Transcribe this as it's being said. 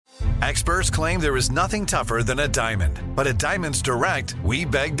Experts claim there is nothing tougher than a diamond. But at Diamonds Direct, we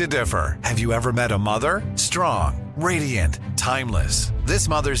beg to differ. Have you ever met a mother? Strong, radiant, timeless. This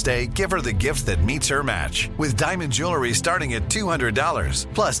Mother's Day, give her the gift that meets her match. With diamond jewelry starting at $200.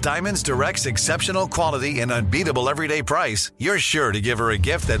 Plus Diamonds Direct's exceptional quality and unbeatable everyday price, you're sure to give her a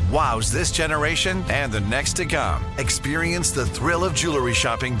gift that wows this generation and the next to come. Experience the thrill of jewelry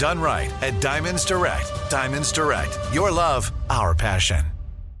shopping done right at Diamonds Direct. Diamonds Direct. Your love, our passion.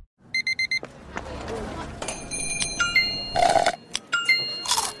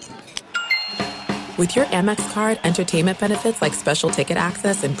 With your Amex card, entertainment benefits like special ticket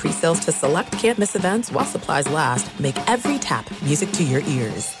access and pre-sales to select can't-miss events while supplies last make every tap music to your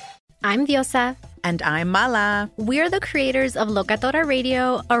ears. I'm Diosa. And I'm Mala. We're the creators of Locatora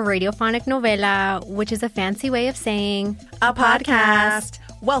Radio, a radiophonic novela, which is a fancy way of saying a podcast.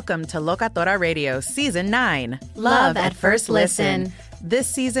 Welcome to Locatora Radio Season 9. Love at First Listen. This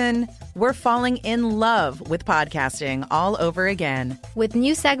season, we're falling in love with podcasting all over again. With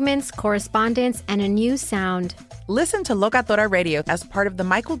new segments, correspondence, and a new sound. Listen to Locatora Radio as part of the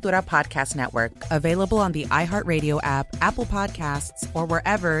Michael Dura Podcast Network. Available on the iHeartRadio app, Apple Podcasts, or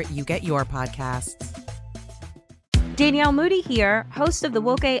wherever you get your podcasts. Danielle Moody here, host of the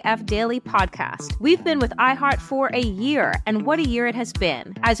Woke AF Daily podcast. We've been with iHeart for a year, and what a year it has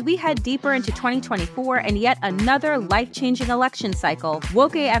been. As we head deeper into 2024 and yet another life-changing election cycle,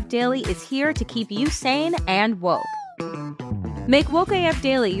 Woke AF Daily is here to keep you sane and woke. Make Woke AF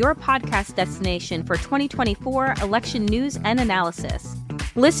Daily your podcast destination for 2024 election news and analysis.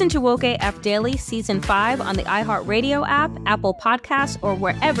 Listen to Woke AF Daily Season 5 on the iHeartRadio app, Apple Podcasts, or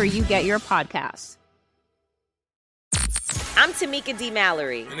wherever you get your podcasts. I'm Tamika D.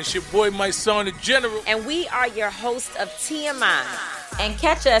 Mallory. And it's your boy, my son, the General. And we are your hosts of TMI. And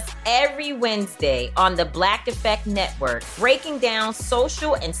catch us every Wednesday on the Black Effect Network, breaking down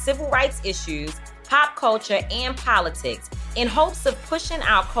social and civil rights issues, pop culture, and politics, in hopes of pushing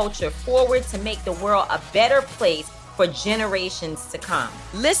our culture forward to make the world a better place for generations to come.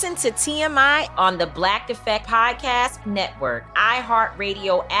 Listen to TMI on the Black Effect Podcast Network,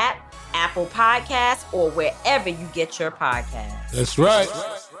 iHeartRadio app, Apple Podcasts, or wherever you get your podcasts. That's right.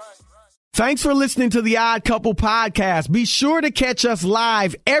 Thanks for listening to the Odd Couple podcast. Be sure to catch us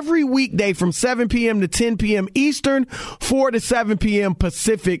live every weekday from 7 p.m. to 10 p.m. Eastern, 4 to 7 p.m.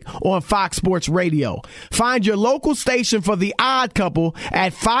 Pacific on Fox Sports Radio. Find your local station for the Odd Couple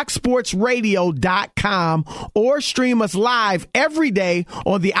at foxsportsradio.com or stream us live every day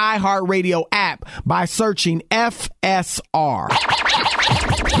on the iHeartRadio app by searching FSR. Now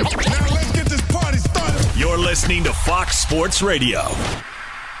let's get this party started. You're listening to Fox Sports Radio.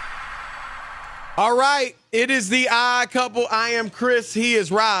 All right, it is the Odd Couple. I am Chris. He is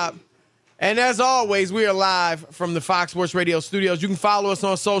Rob. And as always, we are live from the Fox Sports Radio studios. You can follow us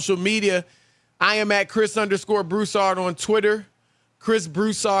on social media. I am at Chris_Broussard on Twitter, Chris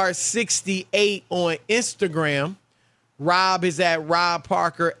Broussard 68 on Instagram. Rob is at Rob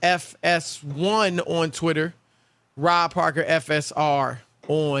Parker FS1 on Twitter, Rob Parker FSR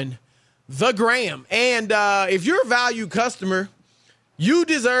on the gram. And if you're a valued customer, you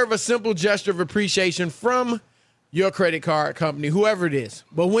deserve a simple gesture of appreciation from your credit card company, whoever it is.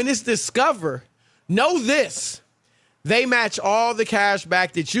 But when it's Discover, know this: they match all the cash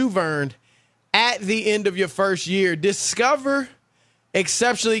back that you've earned at the end of your first year. Discover,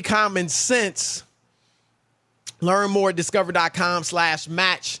 exceptionally common sense. Learn more at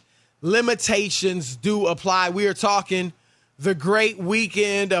discover.com/match. Limitations do apply. We are talking the great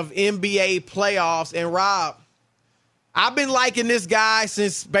weekend of NBA playoffs. And Rob, I've been liking this guy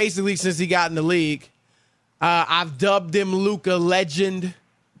since he got in the league. I've dubbed him Luka Legend.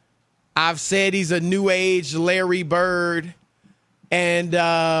 I've said he's a new age Larry Bird. And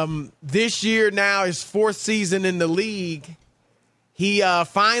this year now, his fourth season in the league, he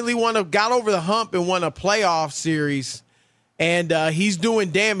finally got over the hump and won a playoff series. And he's doing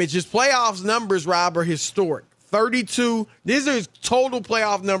damage. His playoffs numbers, Rob, are historic. 32. These are his total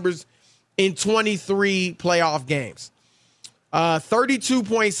playoff numbers in 23 playoff games.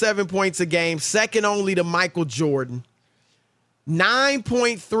 32.7 points a game, second only to Michael Jordan.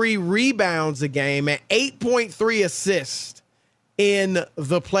 9.3 rebounds a game and 8.3 assists in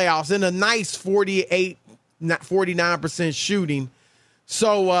the playoffs, in a nice 49% shooting.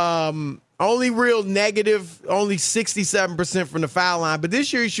 So only real negative, only 67% from the foul line. But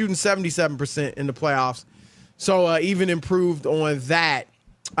this year he's shooting 77% in the playoffs. So even improved on that.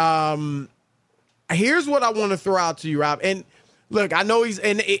 Here's what I want to throw out to you, Rob. And look, I know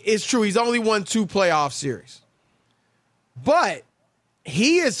it's true, he's only won 2 playoff series. But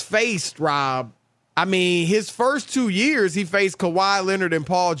he has faced, Rob, I mean, his first 2 years, he faced Kawhi Leonard and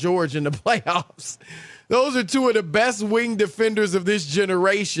Paul George in the playoffs. Those are two of the best wing defenders of this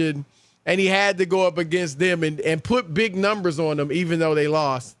generation, and he had to go up against them and put big numbers on them, even though they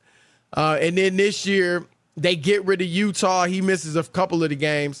lost. And then this year, they get rid of Utah. He misses a couple of the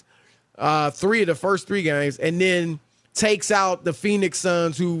games, 3 of the first 3 games, and then takes out the Phoenix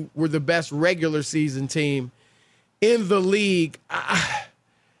Suns, who were the best regular season team in the league.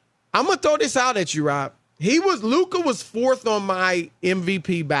 I'm going to throw this out at you, Rob. Luka was 4th on my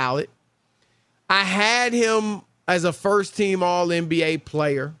MVP ballot. I had him as a first-team All-NBA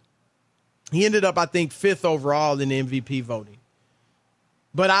player. He ended up, I think, 5th overall in MVP voting.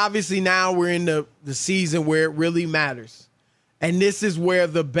 But obviously now we're in the season where it really matters. And this is where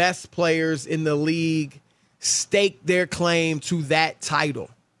the best players in the league stake their claim to that title.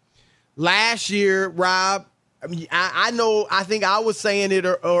 Last year, Rob, I think I was saying it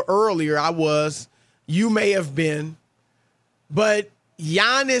earlier. You may have been. But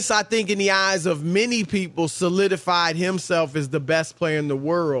Giannis, I think in the eyes of many people, solidified himself as the best player in the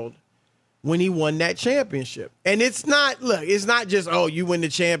world when he won that championship. And it's not just, oh, you win the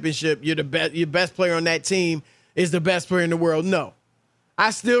championship, you're the best, your best player on that team is the best player in the world. No. I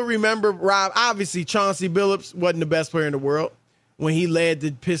still remember, Rob, obviously Chauncey Billups wasn't the best player in the world when he led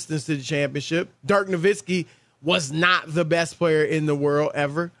the Pistons to the championship. Dirk Nowitzki was not the best player in the world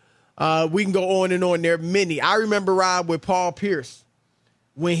ever. We can go on and on. There are many. I remember, Rob, with Paul Pierce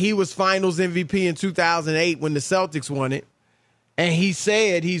when he was finals MVP in 2008 when the Celtics won it. And he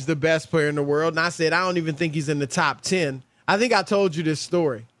said he's the best player in the world. And I said, I don't even think he's in the top 10. I think I told you this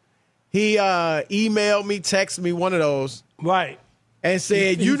story. He emailed me, texted me, one of those. Right. And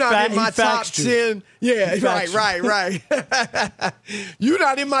said, you're not in my top 10. Yeah, right. You're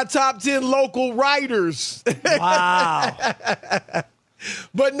not in my top 10 local writers. Wow.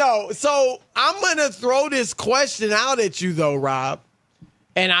 But no, so I'm going to throw this question out at you, though, Rob.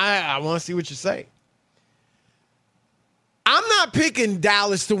 And I want to see what you say. I'm not picking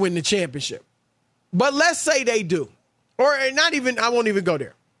Dallas to win the championship. But let's say they do. Or not even, I won't even go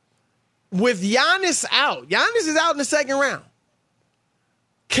there. With Giannis out, Giannis is out in the second round.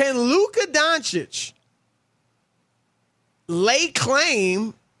 Can Luka Doncic lay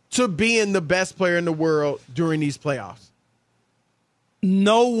claim to being the best player in the world during these playoffs?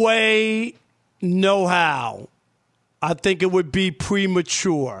 No way, no how. I think it would be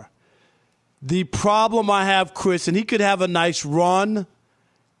premature. The problem I have, Chris, and he could have a nice run,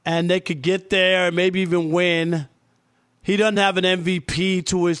 and they could get there and maybe even win. He doesn't have an MVP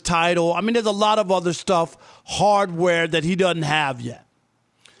to his title. I mean, there's a lot of other stuff, hardware, that he doesn't have yet.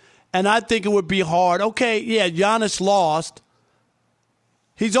 And I think it would be hard. Okay, yeah, Giannis lost.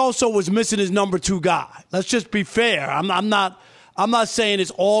 He's also was missing his number 2 guy. Let's just be fair. I'm not saying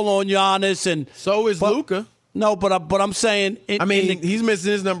it's all on Giannis, and so is Luka. No, but I'm saying he's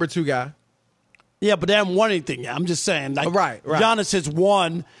missing his number 2 guy. Yeah, but they haven't won anything yet. I'm just saying. Right. Giannis has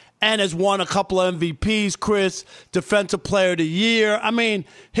won and has won a couple of MVPs, Chris, Defensive Player of the Year. I mean,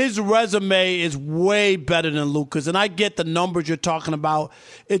 his resume is way better than Luka's, and I get the numbers you're talking about.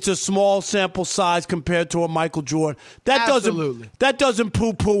 It's a small sample size compared to a Michael Jordan. That doesn't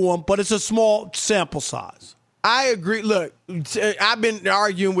poo-poo him, but it's a small sample size. I agree. Look, I've been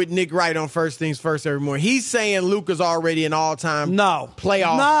arguing with Nick Wright on First Things First every morning. He's saying Luka's already an all-time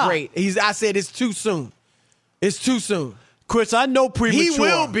playoff great. I said it's too soon. It's too soon. Chris, I know premature. He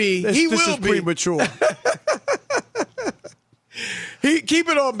will be. This is premature. Keep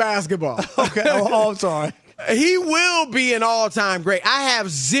it on basketball. Okay. Oh, I'm sorry. He will be an all-time great. I have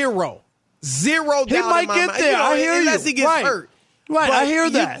zero doubt. He might get there. I hear you. Unless he gets hurt. Right. But I hear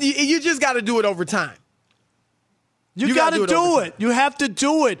that. You just got to do it over time. You got to do it. You have to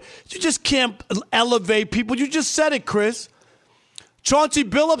do it. You just can't elevate people. You just said it, Chris. Chauncey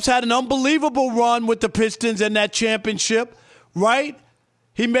Billups had an unbelievable run with the Pistons in that championship, right?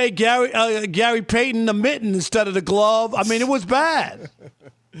 He made Gary Payton the mitten instead of the glove. I mean, it was bad.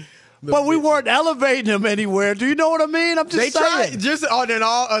 But we weren't elevating him anywhere. Do you know what I mean? I'm just saying. Just on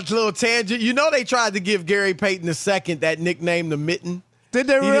a little tangent, you know they tried to give Gary Payton II that nickname, the mitten. Did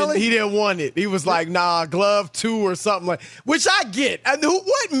they really? He didn't want it. He was like, nah, glove 2 or something like. Which I get.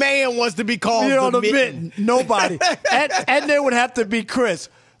 What man wants to be called the mitten? Nobody. and there would have to be, Chris,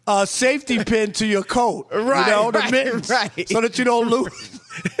 a safety pin to your coat. Right. The mittens. Right. So that you don't lose.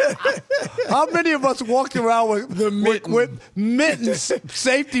 How many of us walked around with mittens,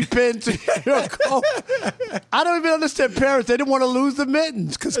 safety pins to your coat? I don't even understand parents. They didn't want to lose the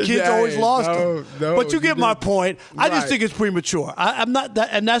mittens because kids always lost them. No, but you get my point. I just think it's premature. I'm not,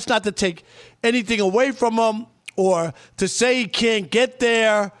 and that's not to take anything away from him or to say he can't get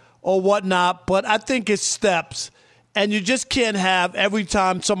there or whatnot, but I think it's steps. And you just can't have every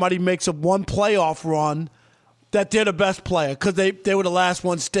time somebody makes a one playoff run that they're the best player because they were the last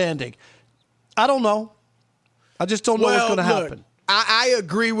one standing. I don't know. I just don't know what's going to happen. I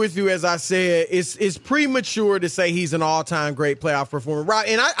agree with you. As I said, it's premature to say he's an all-time great playoff performer. Right,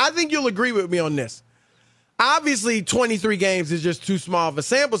 and I think you'll agree with me on this. Obviously, 23 games is just too small of a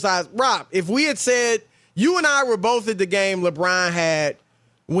sample size. Rob, if we had said, you and I were both at the game LeBron had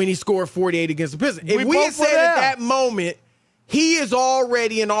when he scored 48 against the Pistons. If we had said at that moment, he is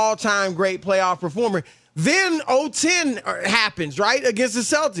already an all-time great playoff performer, then 0-10 happens, right, against the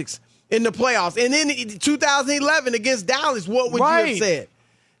Celtics in the playoffs. And then 2011 against Dallas, what would you have said?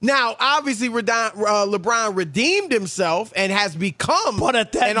 Now, obviously, LeBron redeemed himself and has become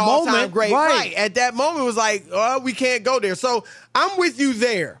an all-time great. Right. At that moment, it was like, oh, we can't go there. So I'm with you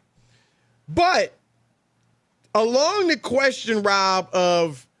there. But along the question, Rob,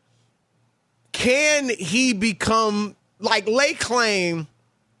 of can he become, lay claim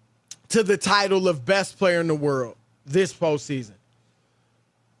to the title of best player in the world this postseason?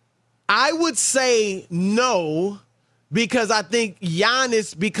 I would say no, because I think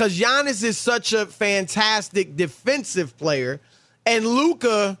Giannis is such a fantastic defensive player, and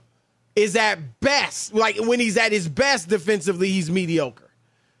Luka is at best, when he's at his best defensively, he's mediocre.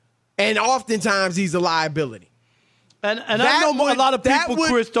 And oftentimes he's a liability. And I know a lot of people,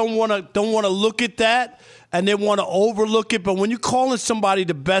 Chris, don't want to look at that, and they want to overlook it. But when you're calling somebody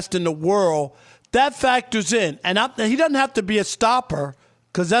the best in the world, that factors in. And he doesn't have to be a stopper,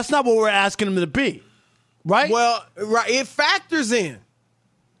 because that's not what we're asking him to be, right? Well, right, it factors in,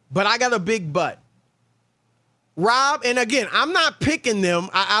 but I got a big but. Rob, and again, I'm not picking them.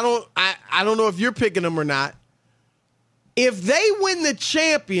 I don't know if you're picking them or not. If they win the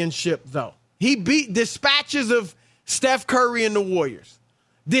championship, though, he beat dispatches of Steph Curry and the Warriors,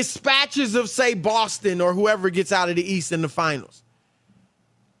 dispatches of, say, Boston or whoever gets out of the East in the finals.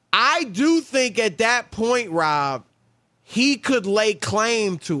 I do think at that point, Rob, he could lay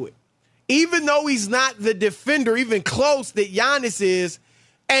claim to it, even though he's not the defender, even close, that Giannis is,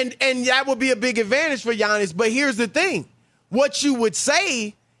 and that would be a big advantage for Giannis. But here's the thing. What you would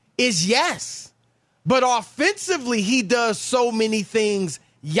say is yes, but offensively, he does so many things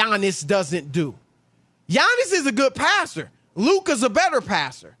Giannis doesn't do. Giannis is a good passer. Luka's a better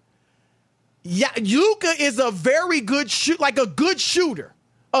passer. Luka is a very good shooter,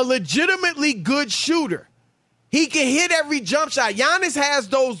 a legitimately good shooter. He can hit every jump shot. Giannis has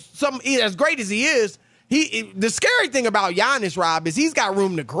as great as he is. The scary thing about Giannis, Rob, is he's got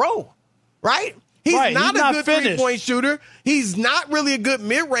room to grow, right? He's not a good three-point shooter. He's not really a good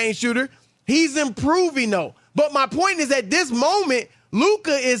mid-range shooter. He's improving, though. But my point is, at this moment,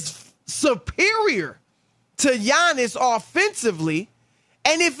 Luka is superior to Giannis offensively.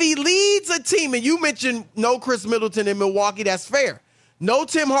 And if he leads a team, and you mentioned no Chris Middleton in Milwaukee, that's fair. No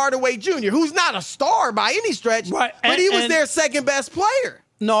Tim Hardaway Jr., who's not a star by any stretch, right. But he was their second best player.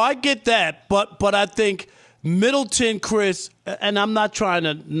 No, I get that, but I think Middleton, Chris, and I'm not trying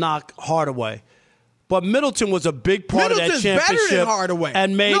to knock Hardaway, but Middleton was a big part of that championship. Better than Hardaway,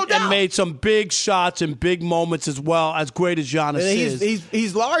 and made some big shots and big moments as well, as great as Giannis is.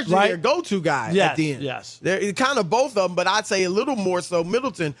 He's largely their go-to guy at the end. Yes, they're kind of both of them, but I'd say a little more so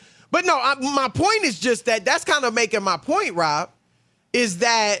Middleton. But no, my point is just that's kind of making my point, Rob, is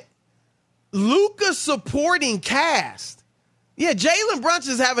that Luka's supporting cast. Yeah, Jalen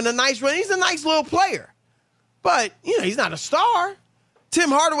Brunson's having a nice run. He's a nice little player. But, he's not a star. Tim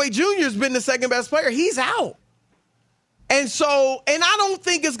Hardaway Jr. has been the second best player. He's out. And I don't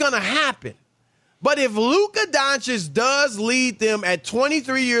think it's going to happen. But if Luka Doncic does lead them at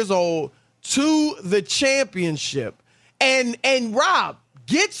 23 years old to the championship, and Rob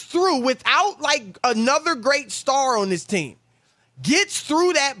gets through without another great star on this team, gets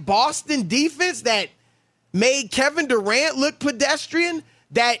through that Boston defense that made Kevin Durant look pedestrian,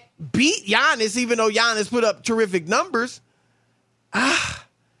 that beat Giannis, even though Giannis put up terrific numbers,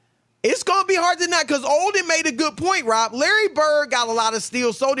 it's going to be hard to not, because Olden made a good point, Rob. Larry Bird got a lot of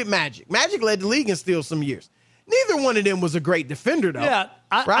steals, so did Magic. Magic led the league in steals some years. Neither one of them was a great defender, though. Yeah,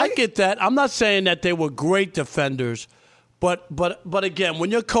 I get that. I'm not saying that they were great defenders, but again, when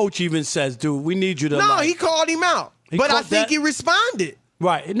your coach even says, dude, we need you to... No, he called him out. But I think he responded.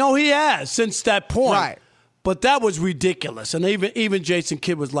 Right. No, he has since that point. Right. But that was ridiculous. And even Jason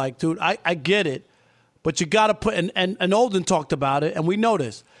Kidd was like, dude, I get it. But you got to put, and Olden talked about it, and we know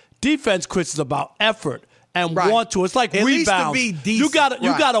this. Defense, Chris, is about effort and want to. It's like rebounds. At least to be decent.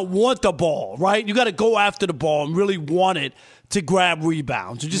 You got to want the ball, right? You got to go after the ball and really want it to grab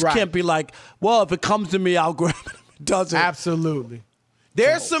rebounds. You just can't be like, well, if it comes to me, I'll grab it. It doesn't. Absolutely.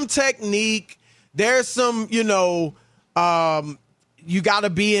 There's some technique. There's some, you got to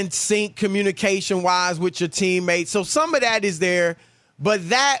be in sync communication-wise with your teammates. So some of that is there. But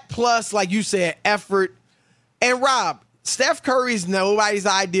that plus, like you said, effort. And Rob, Steph Curry's nobody's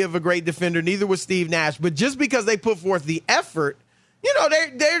idea of a great defender. Neither was Steve Nash. But just because they put forth the effort,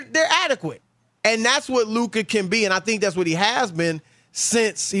 they're adequate. And that's what Luka can be. And I think that's what he has been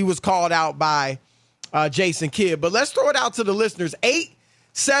since he was called out by Jason Kidd. But let's throw it out to the listeners.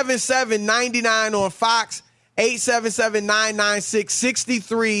 877-99 on Fox,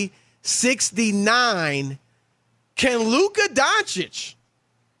 877-996-6369. Can Luka Doncic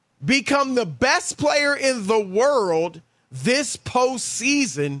become the best player in the world this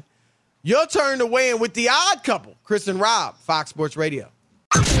postseason? Your turn to weigh in with the Odd Couple, Chris and Rob, Fox Sports Radio.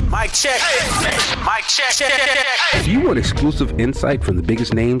 Mic check. Mic check. If you want exclusive insight from the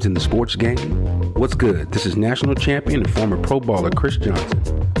biggest names in the sports game, what's good? This is national champion and former pro baller Chris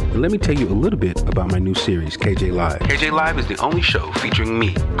Johnson. And let me tell you a little bit about my new series, KJ Live. KJ Live is the only show featuring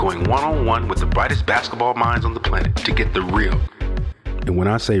me going one-on-one with the brightest basketball minds on the planet to get the real. And when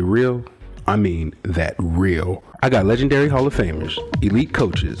I say real, I mean that real. I got legendary Hall of Famers, elite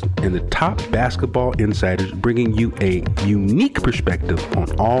coaches, and the top basketball insiders bringing you a unique perspective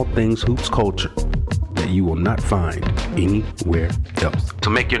on all things hoops culture that you will not find anywhere else. So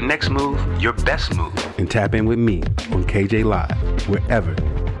make your next move your best move and tap in with me on KJ Live, wherever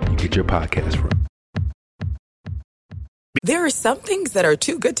you get your podcast from. There are some things that are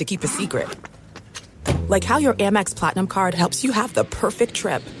too good to keep a secret. Like how your Amex Platinum card helps you have the perfect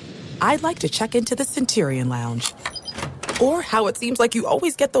trip. I'd like to check into the Centurion Lounge. Or how it seems like you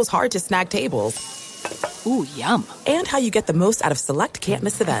always get those hard-to-snag tables. Ooh, yum. And how you get the most out of select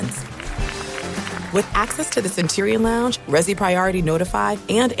can't-miss events. With access to the Centurion Lounge, Resi Priority Notify,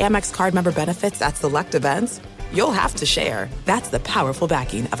 and Amex card member benefits at select events, you'll have to share. That's the powerful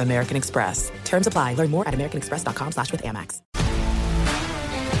backing of American Express. Terms apply. Learn more at americanexpress.com/withAmex.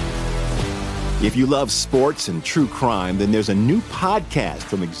 If you love sports and true crime, then there's a new podcast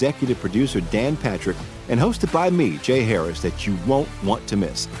from executive producer Dan Patrick and hosted by me, Jay Harris, that you won't want to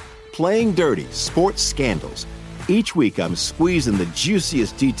miss. Playing Dirty: Sports Scandals. Each week, I'm squeezing the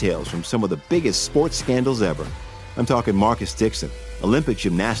juiciest details from some of the biggest sports scandals ever. I'm talking Marcus Dixon, Olympic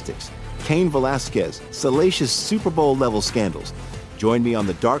gymnastics, Cain Velasquez, salacious Super Bowl-level scandals. Join me on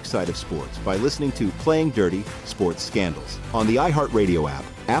the dark side of sports by listening to Playing Dirty: Sports Scandals on the iHeartRadio app,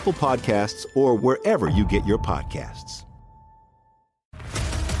 Apple Podcasts, or wherever you get your podcasts.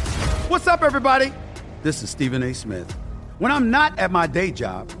 What's up, everybody? This is Stephen A. Smith. When I'm not at my day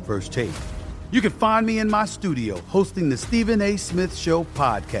job, First Take, you can find me in my studio hosting the Stephen A. Smith Show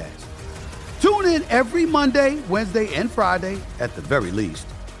podcast. Tune in every Monday, Wednesday, and Friday, at the very least,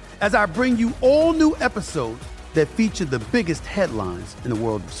 as I bring you all new episodes that feature the biggest headlines in the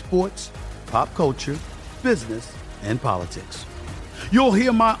world of sports, pop culture, business, and politics. You'll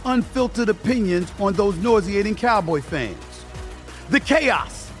hear my unfiltered opinions on those nauseating Cowboy fans, the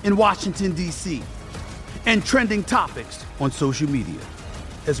chaos in Washington, D.C., and trending topics on social media,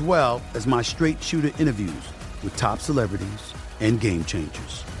 as well as my straight shooter interviews with top celebrities and game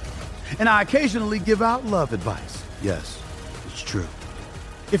changers. And I occasionally give out love advice. Yes, it's true.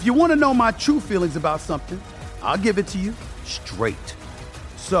 If you want to know my true feelings about something, I'll give it to you straight.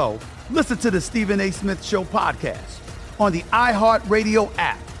 So listen to the Stephen A. Smith Show podcast on the iHeartRadio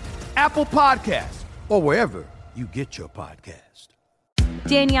app, Apple Podcasts, or wherever you get your podcast.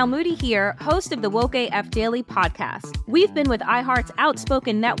 Danielle Moody here, host of the Woke AF Daily podcast. We've been with iHeart's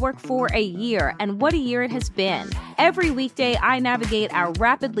Outspoken Network for a year, and what a year it has been. Every weekday, I navigate our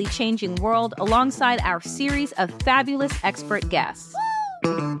rapidly changing world alongside our series of fabulous expert guests.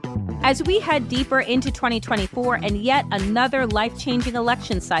 As we head deeper into 2024 and yet another life-changing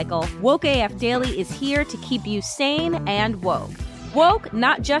election cycle, Woke AF Daily is here to keep you sane and woke. Woke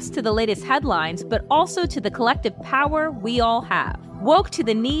not just to the latest headlines, but also to the collective power we all have. Woke to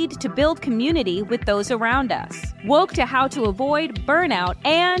the need to build community with those around us. Woke to how to avoid burnout,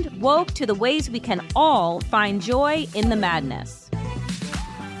 and woke to the ways we can all find joy in the madness.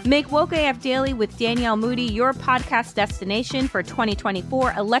 Make Woke AF Daily with Danielle Moody your podcast destination for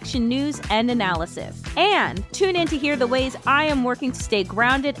 2024 election news and analysis. And tune in to hear the ways I am working to stay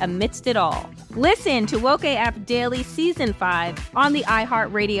grounded amidst it all. Listen to Woke AF Daily Season 5 on the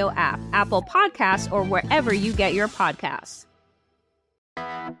iHeartRadio app, Apple Podcasts, or wherever you get your podcasts.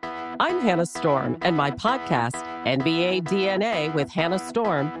 I'm Hannah Storm, and my podcast, NBA DNA with Hannah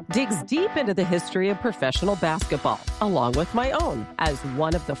Storm digs deep into the history of professional basketball, along with my own, as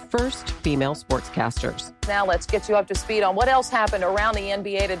one of the first female sportscasters. Now let's get you up to speed on what else happened around the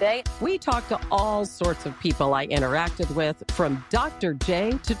NBA today. We talked to all sorts of people I interacted with, from Dr.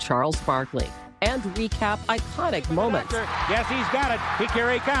 J to Charles Barkley, and recap iconic moments. Yes, he's got it.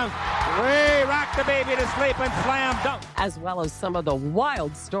 Here he comes. Way rock the baby to sleep and slam dunk. As well as some of the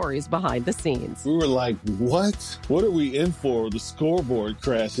wild stories behind the scenes. We were like, what? What are we in for? The scoreboard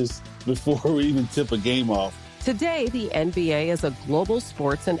crashes before we even tip a game off. Today, the NBA is a global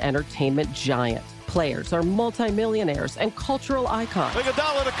sports and entertainment giant. Players are multimillionaires and cultural icons.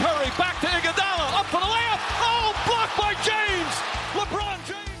 Iguodala to Curry, back to Iguodala, up for the layup. Oh, blocked by James. LeBron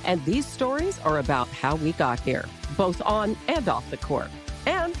James. And these stories are about how we got here, both on and off the court.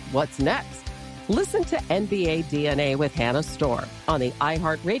 And what's next? Listen to NBA DNA with Hannah Storm on the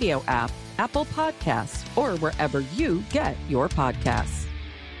iHeartRadio app, Apple Podcasts, or wherever you get your podcasts.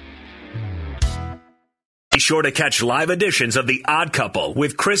 Be sure to catch live editions of The Odd Couple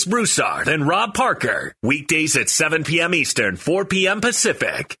with Chris Broussard and Rob Parker. Weekdays at 7 p.m. Eastern, 4 p.m.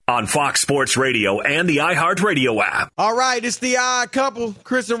 Pacific on Fox Sports Radio and the iHeartRadio app. All right, it's The Odd Couple.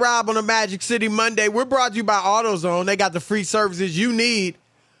 Chris and Rob on a Magic City Monday. We're brought to you by AutoZone. They got the free services you need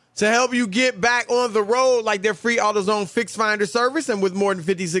to help you get back on the road, like their free AutoZone Fix Finder service. And with more than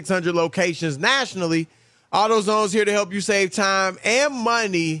 5,600 locations nationally, AutoZone's here to help you save time and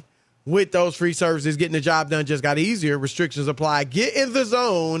money. With those free services, getting the job done just got easier. Restrictions apply. Get in the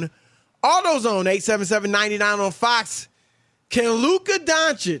zone. AutoZone, 877-99 on Fox. Can Luka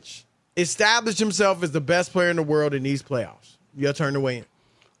Doncic establish himself as the best player in the world in these playoffs? Your turn to weigh in.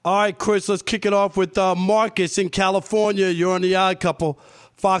 All right, Chris, let's kick it off with Marcus in California. You're on The Odd Couple,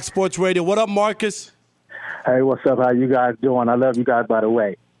 Fox Sports Radio. What up, Marcus? Hey, what's up? How you guys doing? I love you guys, by the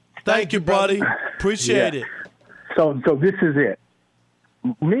way. Thank you, buddy. Appreciate it. So this is it.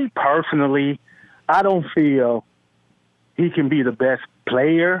 Me personally, I don't feel he can be the best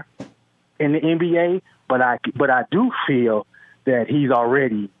player in the NBA, but I do feel that he's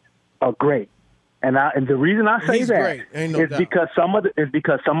already a great. And the reason I say that is because some of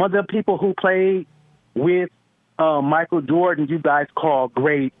the people who played with Michael Jordan, you guys call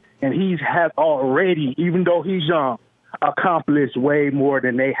great, and he has already, even though he's young, accomplished way more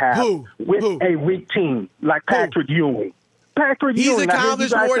than they have with a weak team like Patrick Ewing. He's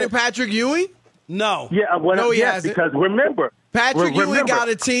accomplished more than Patrick Ewing? No. Yeah, no, he hasn't. Because remember. Patrick Ewing got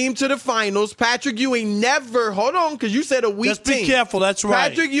a team to the finals. Patrick Ewing never, hold on, because you said a weak Just team. be careful, that's right.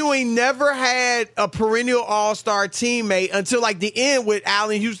 Patrick Ewing never had a perennial all-star teammate until like the end with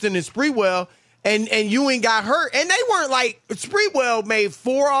Allen Houston and Sprewell, and Ewing got hurt. And they weren't like, Sprewell made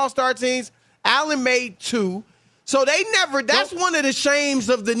 4 all-star teams. Allen made 2. So they never, that's one of the shames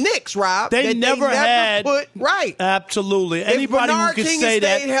of the Knicks, Rob. They never had. Right. Absolutely. Anybody who can say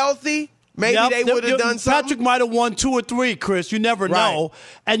that. If Bernard King stayed healthy, maybe they would have done something. Patrick might have won 2 or 3, Chris. You never know.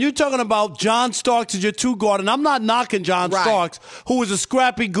 And you're talking about John Starks as your 2 guard, and I'm not knocking John Starks, who was a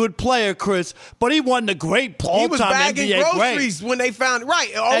scrappy, good player, Chris, but he wasn't a great all-time NBA great. He was bagging groceries when they found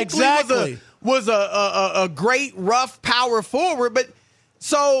Oakley exactly. was a great, rough power forward. But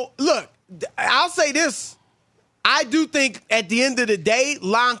so, look, I'll say this. I do think at the end of the day,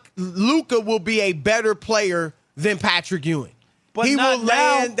 Luka will be a better player than Patrick Ewing. But he will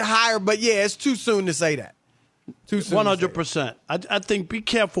land now. higher, but yeah, it's too soon to say that. Too soon. 100%. I think be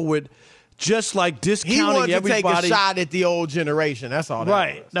careful with just like discounting everybody. He wanted to take a shot at the old generation. That's all that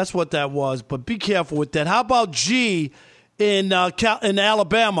right. was. That's what that was. But be careful with that. How about G in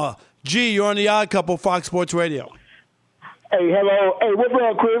Alabama? G, you're on The Odd Couple, Fox Sports Radio. Hey, hello. Hey, what's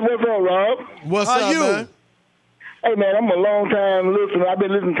up, Chris? What's up, Rob? What's up, man? Hey, man, I'm a long-time listener. I've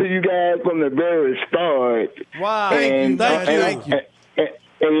been listening to you guys from the very start. Wow. Thank you.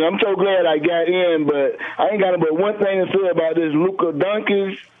 And I'm so glad I got in, but I ain't got but one thing to say about this Luka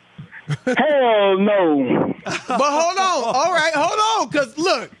Doncic. Hell no. But hold on. All right, hold on. Because,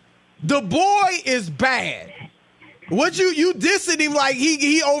 look, the boy is bad. What you dissing him like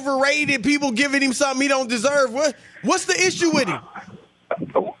he overrated, people giving him something he don't deserve. What's the issue with him?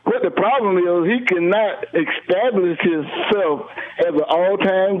 What the problem is, he cannot establish himself as an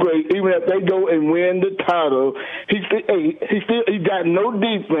all-time great. Even if they go and win the title, he got no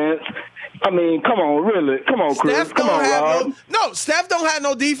defense. I mean, come on, really, come on, Chris, come on, Rob. No, Steph don't have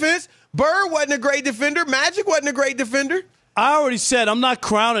no defense. Bird wasn't a great defender. Magic wasn't a great defender. I already said I'm not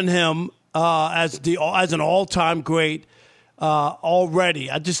crowning him as an all-time great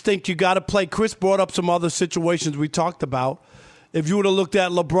already. I just think you got to play. Chris brought up some other situations we talked about. If you would have looked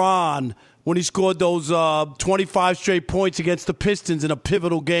at LeBron when he scored those 25 straight points against the Pistons in a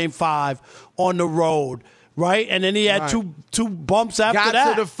pivotal Game 5 on the road, right? And then he had two bumps after that.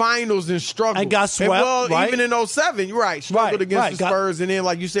 Got to the finals and struggled. And got swept, right? Even in 07, you're right. Struggled against the Spurs, and then,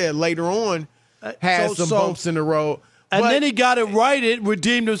 like you said, later on, had some bumps in the road. And then he got it right. It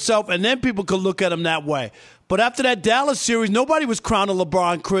redeemed himself, and then people could look at him that way. But after that Dallas series, nobody was crowning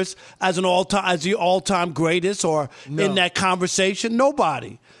LeBron, Chris, as the all-time greatest or in that conversation.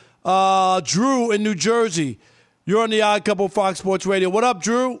 Nobody. Drew in New Jersey, you're on the Odd Couple Fox Sports Radio. What up,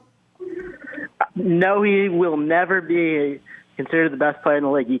 Drew? No, he will never be considered the best player in the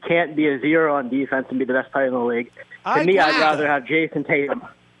league. You can't be a zero on defense and be the best player in the league. To me, I'd rather have Jason Tatum.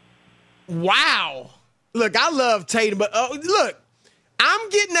 Wow. Look, I love Tatum, but look, I'm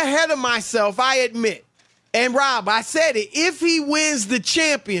getting ahead of myself, I admit. And Rob, I said it, if he wins the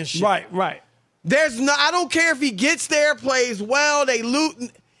championship. Right. I don't care if he gets there, plays well, they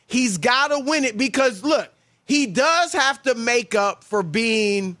loot. He's got to win it because, look, he does have to make up for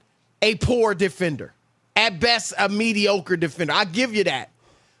being a poor defender. At best, a mediocre defender. I'll give you that.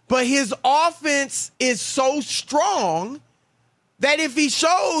 But his offense is so strong that if he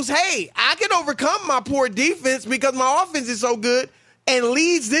shows, hey, I can overcome my poor defense because my offense is so good and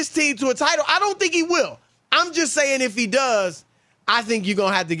leads this team to a title, I don't think he will. I'm just saying if he does, I think you're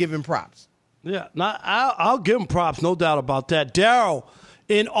going to have to give him props. Yeah, I'll give him props, no doubt about that. Daryl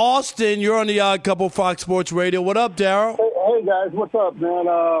in Austin, you're on the Odd Couple Fox Sports Radio. What up, Daryl? Hey, guys, what's up, man?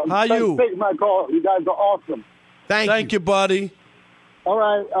 How you? you? Thanks for my call. You guys are awesome. Thank you, buddy. All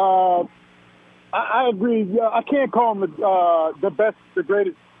right. I agree. Yeah, I can't call him the best, the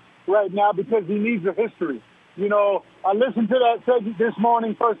greatest right now because he needs a history. You know, I listened to that segment this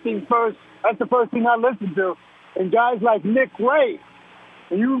morning, First Things First. That's the first thing I listened to. And guys like Nick Ray,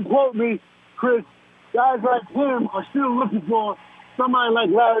 and you can quote me, Chris, guys like him are still looking for somebody like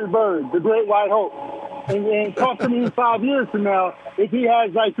Larry Bird, the great white hope. And talk to me 5 years from now, if he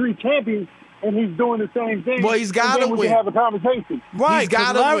has like 3 champions and he's doing the same thing, well, he's got to win. We can have a conversation. Right, he's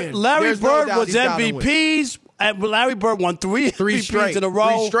got to win. Larry Bird was MVPs. Larry Bird won 3 MVPs in a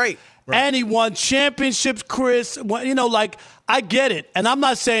row. 3 straight. Right. And he won championships, Chris. You know, like, I get it. And I'm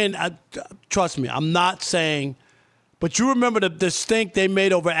not saying, trust me, I'm not saying, but you remember the stink they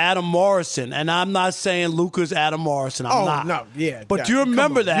made over Adam Morrison. And I'm not saying Luka's Adam Morrison. I'm not. No, yeah. But do you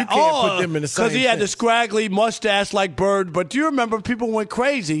remember that? You can't put them in the same because he had the scraggly mustache like Bird. But do you remember people went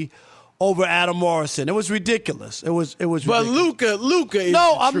crazy over Adam Morrison? It was ridiculous. It was ridiculous. But Luka is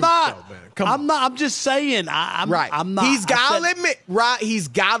no, the I'm truth, not. Though, man. I'm not. I'm just saying. I'm not. He's got to admit, Rob, he's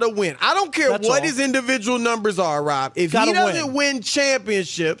got to win. I don't care what his individual numbers are, Rob. If he doesn't win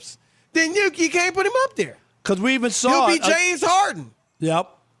championships, then you can't put him up there. Because we even saw he'll be James Harden. Yep.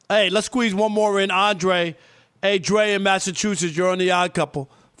 Hey, let's squeeze one more in. Andre. Hey, Dre in Massachusetts. You're on the Odd Couple,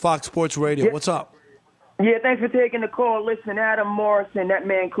 Fox Sports Radio. What's up? Yeah, thanks for taking the call. Listen, Adam Morrison, that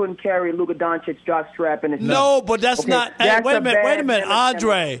man couldn't carry Luka Doncic's jockstrap in his mouth. No, but that's not. Hey, wait a minute,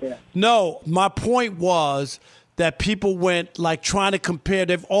 Andre. Yeah. No, my point was that people went like trying to compare.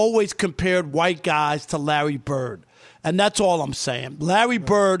 They've always compared white guys to Larry Bird. And that's all I'm saying. Larry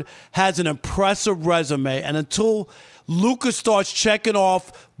Bird has an impressive resume, and until Luka starts checking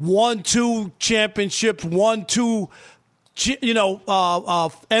off 1-2 championships, 1-2,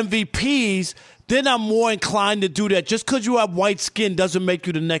 MVPs, then I'm more inclined to do that. Just because you have white skin doesn't make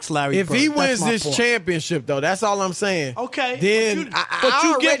you the next Larry Bird. If he wins this championship, though, that's all I'm saying. Okay. Then but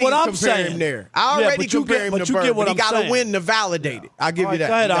you get what I'm saying. Him there. I already compare him to Bird, but he got to win to validate it. I'll give you that.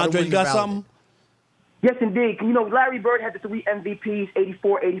 Go ahead, Andre. You got something? Yes, indeed. You know, Larry Bird had the 3 MVPs,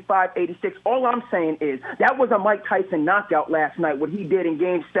 84, 85, 86. All I'm saying is that was a Mike Tyson knockout last night, what he did in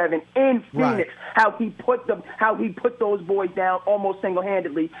Game 7 in Phoenix, right. how he put those boys down almost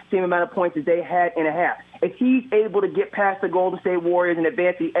single-handedly, same amount of points as they had in a half. If he's able to get past the Golden State Warriors and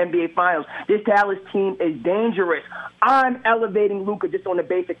advance the NBA Finals, this Dallas team is dangerous. I'm elevating Luka just on the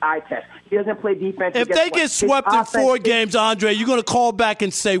basic eye test. He doesn't play defense. If they get swept in 4 games, Andre, you're going to call back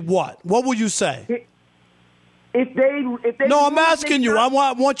and say what? What will you say? If they no, I'm asking you. I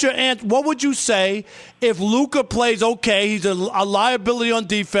want your answer. What would you say if Luka plays okay? He's a liability on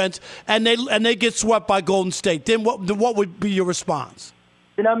defense, and they get swept by Golden State. Then what would be your response?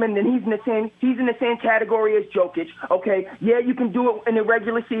 Then he's in the same category as Jokic. Okay, yeah, you can do it in the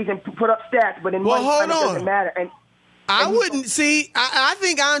regular season, put up stats, but in one time it doesn't matter. And I wouldn't see. I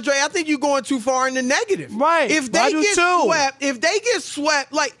think Andre. I think you're going too far in the negative. Right. If they get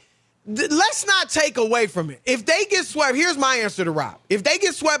swept, like. Let's not take away from it. If they get swept, here's my answer to Rob. If they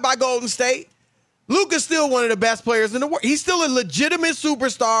get swept by Golden State, Luka's still one of the best players in the world. He's still a legitimate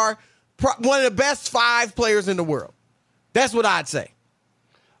superstar, one of the best 5 players in the world. That's what I'd say.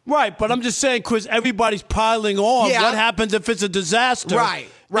 Right, but I'm just saying, Chris, everybody's piling on. What happens if it's a disaster? Right.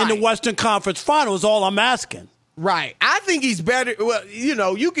 in the Western Conference Final is all I'm asking. Right. I think he's better. Well,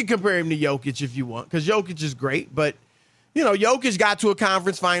 you can compare him to Jokic if you want, because Jokic is great. But, Jokic got to a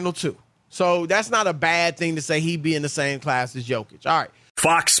conference final too. So that's not a bad thing to say he'd be in the same class as Jokic. All right.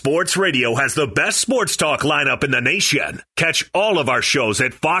 Fox Sports Radio has the best sports talk lineup in the nation. Catch all of our shows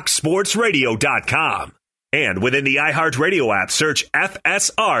at foxsportsradio.com. And within the iHeartRadio app, search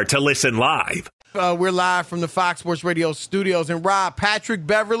FSR to listen live. We're live from the Fox Sports Radio studios. And Rob, Patrick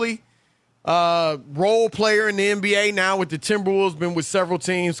Beverley, role player in the NBA now with the Timberwolves, been with several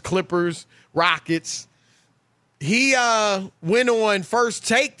teams, Clippers, Rockets. He went on First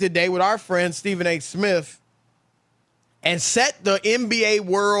Take today with our friend Stephen A. Smith and set the NBA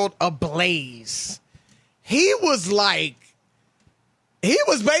world ablaze. He was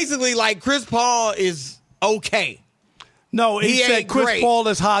basically like Chris Paul is okay. No, he said Chris Paul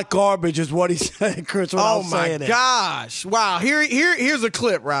is hot garbage is what he said, Chris. Oh, my gosh. Wow. Here's a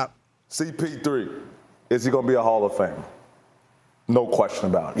clip, Rob. CP3, is he going to be a Hall of Famer? No question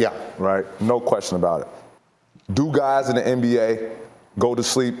about it. Yeah. Right? No question about it. Do guys in the NBA go to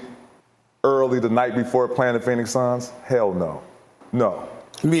sleep early the night before playing the Phoenix Suns? Hell no. No.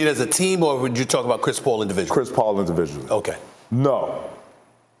 You mean as a team, or would you talk about Chris Paul individually? Chris Paul individually. Okay. No.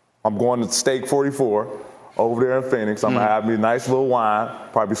 I'm going to Steak 44 over there in Phoenix. I'm going to have me a nice little wine,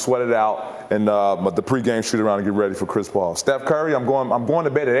 probably sweat it out, and the pregame shoot around and get ready for Chris Paul. Steph Curry, I'm going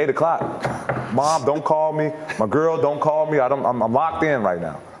to bed at 8 o'clock. Mom, don't call me. My girl, don't call me. I'm locked in right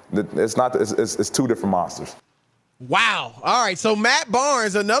now. It's two different monsters. Wow. All right. So Matt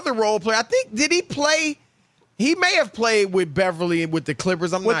Barnes, another role player. I think, did he play? He may have played with Beverly with the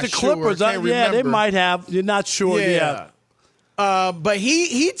Clippers. I'm not sure. With the Clippers, yeah, they might have. You're not sure yet. But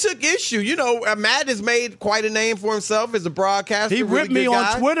he took issue. Matt has made quite a name for himself as a broadcaster. He ripped me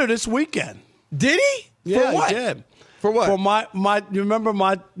on Twitter this weekend. Did he? Yeah, for what? He did. For what? For my you remember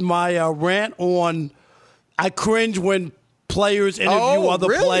my rant on I cringe when players interview other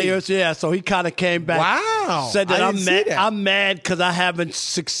players. Yeah, so he kind of came back. Wow. Said that I'm mad because I haven't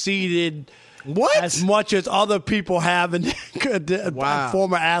succeeded as much as other people have and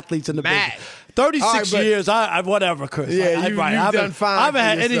former athletes in the business. 36 years, whatever, Chris. Yeah, you've done fine. I haven't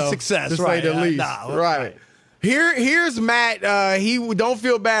had any success, to say the least. Right. Here's Matt. He don't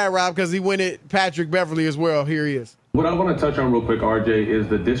feel bad, Rob, because he went at Patrick Beverley as well. Here he is. What I want to touch on real quick, RJ, is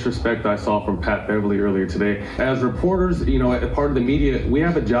the disrespect I saw from Pat Beverley earlier today. As reporters, as part of the media, we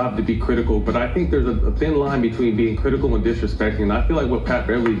have a job to be critical, but I think there's a thin line between being critical and disrespecting. And I feel like what Pat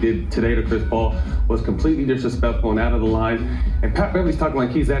Beverley did today to Chris Paul was completely disrespectful and out of the line. And Pat Beverley's talking like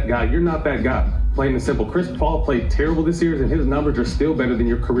he's that guy. You're not that guy. Plain and simple. Chris Paul played terrible this year, and his numbers are still better than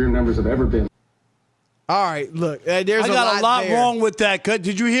your career numbers have ever been. All right, look, there's a lot wrong with that.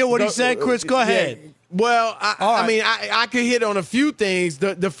 Did you hear what he said, Chris? Go ahead. Yeah. Well, I mean, I could hit on a few things.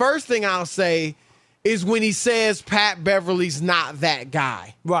 The first thing I'll say is when he says Pat Beverley's not that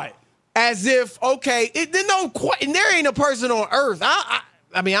guy. Right. As if, okay, there ain't a person on earth. I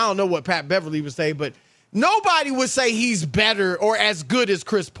mean, I don't know what Pat Beverley would say, but nobody would say he's better or as good as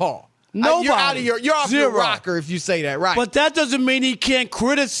Chris Paul. Nobody. You're off your rocker if you say that, right? But that doesn't mean he can't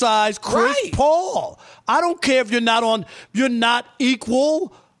criticize Chris Paul. I don't care if you're not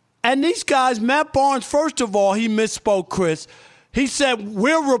equal. And these guys, Matt Barnes, first of all, he misspoke, Chris. He said,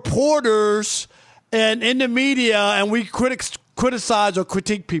 we're reporters and in the media, and we criticize or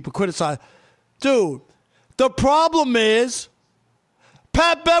critique people, criticize. Dude, the problem is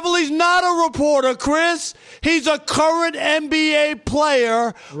Pat Beverley's not a reporter, Chris. He's a current NBA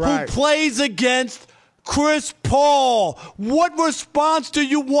player who plays against Chris Paul. What response do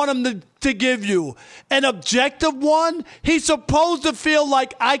you want him to give you? An objective one? He's supposed to feel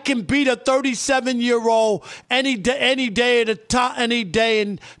like I can beat a 37-year-old any day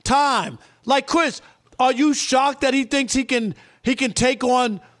and time. Like, Chris, are you shocked that he thinks he can take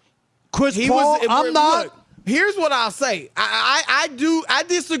on Chris Paul? I'm not. Look, here's what I'll say. I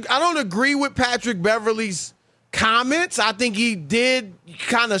disagree. I don't agree with Patrick Beverley's comments. I think he did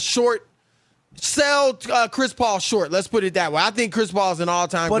kind of sell Chris Paul short. Let's put it that way. I think Chris Paul is an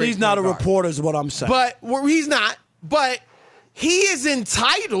all-time great. But he's not a reporter is what I'm saying. But he's not. But he is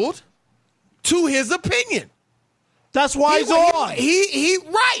entitled to his opinion. That's why he's on.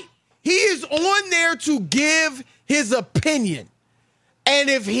 He is on there to give his opinion. And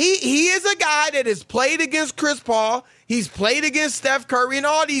if he is a guy that has played against Chris Paul, he's played against Steph Curry and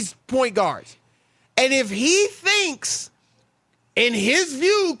all these point guards. And if he thinks, in his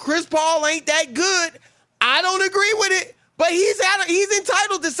view, Chris Paul ain't that good, I don't agree with it. But he's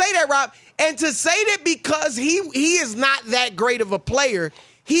entitled to say that, Rob. And to say that because he is not that great of a player,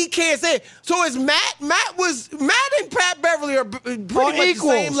 he can't say it. So is Matt and Pat Beverley are pretty much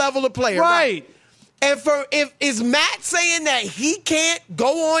equals. The same level of player. Right. And is Matt saying that he can't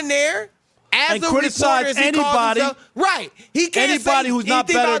go on there as and a criticize reporter, as he anybody? Calls himself? Right. He can't anybody say who's not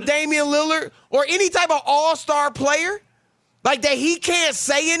anything better about Damian Lillard or any type of all-star player. Like that he can't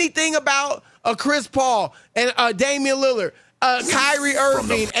say anything about a Chris Paul and Damian Lillard, Kyrie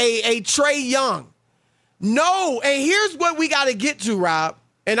Irving, a Trae Young. No, and here's what we got to get to, Rob.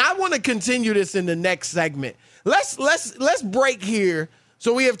 And I want to continue this in the next segment. Let's break here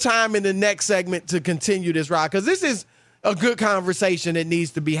so we have time in the next segment to continue this, Rob, because this is a good conversation that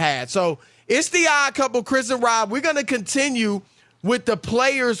needs to be had. So it's the Odd Couple, Chris and Rob. We're going to continue with the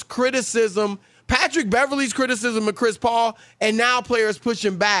players' criticism, Patrick Beverley's criticism of Chris Paul, and now players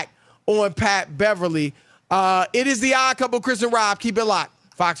pushing back on Pat Beverley. It is the Odd Couple, Chris and Rob. Keep it locked.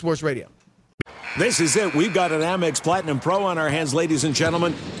 Fox Sports Radio. This is it. We've got an Amex Platinum Pro on our hands, ladies and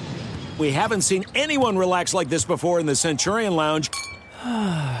gentlemen. We haven't seen anyone relax like this before in the Centurion Lounge.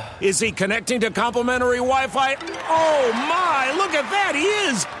 Is he connecting to complimentary Wi-Fi? Oh, my. Look at that. He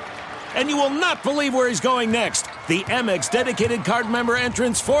is. And you will not believe where he's going next. The Amex dedicated card member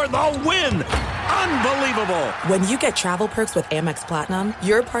entrance for the win. Unbelievable. When you get travel perks with Amex Platinum,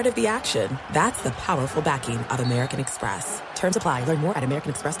 you're part of the action. That's the powerful backing of American Express. Terms apply. Learn more at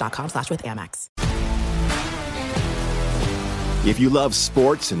americanexpress.com/withAmex. If you love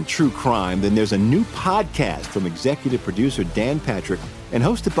sports and true crime, then there's a new podcast from executive producer Dan Patrick and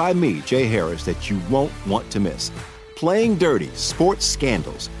hosted by me, Jay Harris, that you won't want to miss. Playing Dirty: Sports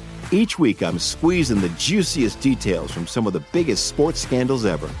Scandals. Each week, I'm squeezing the juiciest details from some of the biggest sports scandals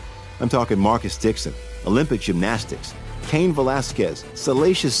ever. I'm talking Marcus Dixon, Olympic gymnastics, Cain Velasquez,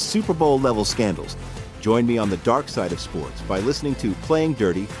 salacious Super Bowl-level scandals. Join me on the dark side of sports by listening to Playing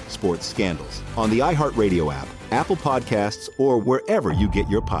Dirty: Sports Scandals on the iHeartRadio app, Apple Podcasts, or wherever you get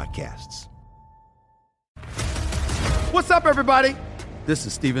your podcasts. What's up, everybody? This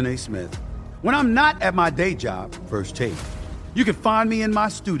is Stephen A. Smith. When I'm not at my day job, First Take, you can find me in my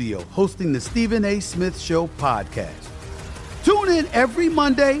studio hosting the Stephen A. Smith Show podcast. Tune in every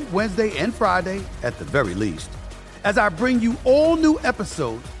Monday, Wednesday, and Friday, at the very least, as I bring you all new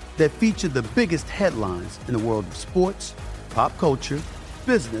episodes that feature the biggest headlines in the world of sports, pop culture,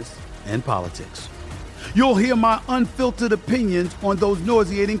 business, and politics. You'll hear my unfiltered opinions on those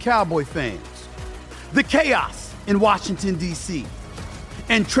nauseating Cowboy fans, the chaos in Washington, D.C.,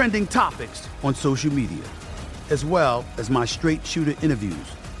 and trending topics on social media, as well as my straight shooter interviews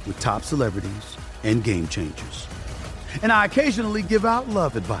with top celebrities and game changers. And I occasionally give out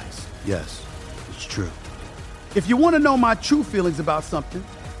love advice. Yes, it's true. If you want to know my true feelings about something,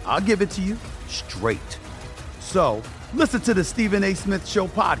 I'll give it to you straight. So listen to the Stephen A. Smith Show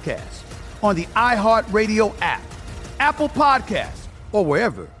podcast on the iHeartRadio app, Apple Podcasts, or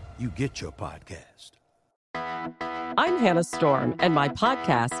wherever you get your podcast. I'm Hannah Storm, and my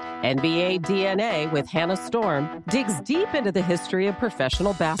podcast, NBA DNA with Hannah Storm, digs deep into the history of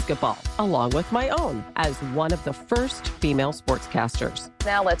professional basketball, along with my own, as one of the first female sportscasters.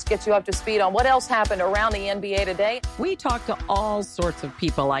 Now let's get you up to speed on what else happened around the NBA today. We talked to all sorts of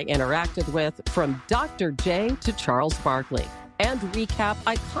people I interacted with, from Dr. J to Charles Barkley, and recap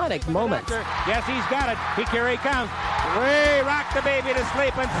iconic moments. Yes, he's got it. Here he comes. Way rock the baby to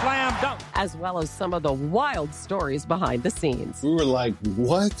sleep and slam dunk. As well as some of the wild stories behind the scenes. We were like,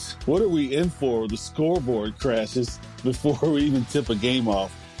 what? What are we in for? The scoreboard crashes before we even tip a game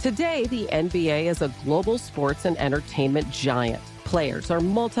off. Today, the NBA is a global sports and entertainment giant. Players are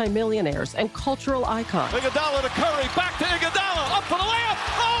multimillionaires and cultural icons. Iguodala to Curry, back to Iguodala, up for the layup.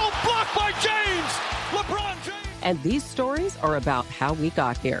 Oh, blocked by James. LeBron James. And these stories are about how we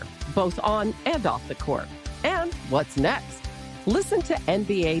got here, both on and off the court. And what's next? Listen to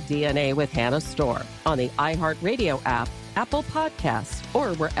NBA DNA with Hannah Storm on the iHeartRadio app, Apple Podcasts,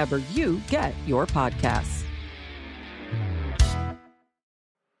 or wherever you get your podcasts.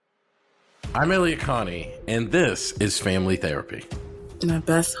 I'm Elliot Connie, and this is Family Therapy. My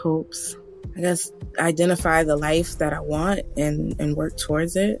best hopes, I guess, identify the life that I want and work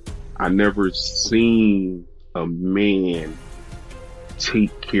towards it. I never seen a man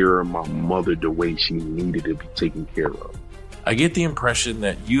take care of my mother the way she needed to be taken care of. I get the impression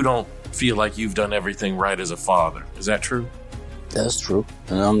that you don't feel like you've done everything right as a father. Is that true? That's true,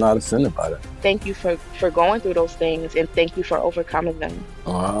 and I'm not offended by that. Thank you for going through those things, and thank you for overcoming them.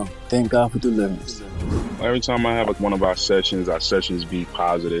 Wow. Thank God for deliverance. Every time I have one of our sessions be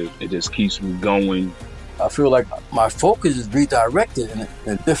positive. It just keeps me going. I feel like my focus is redirected in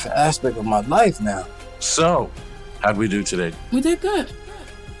a different aspect of my life now. So, how'd we do today? We did good.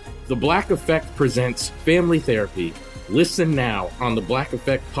 The Black Effect presents Family Therapy. Listen now on the Black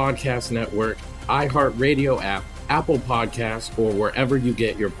Effect Podcast Network, iHeartRadio app, Apple Podcasts, or wherever you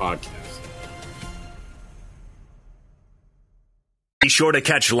get your podcasts. Be sure to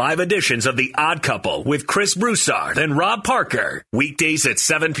catch live editions of The Odd Couple with Chris Broussard and Rob Parker. Weekdays at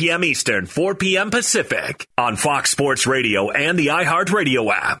 7 p.m. Eastern, 4 p.m. Pacific on Fox Sports Radio and the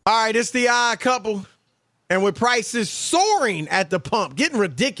iHeartRadio app. All right, it's The Odd Couple. And with prices soaring at the pump, getting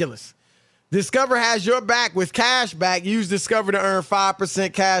ridiculous, Discover has your back with cash back. Use Discover to earn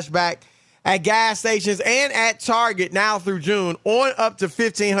 5% cash back at gas stations and at Target now through June on up to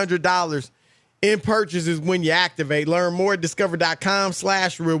 $1,500 in purchases when you activate. Learn more at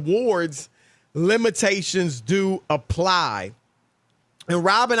discover.com/rewards. Limitations do apply. And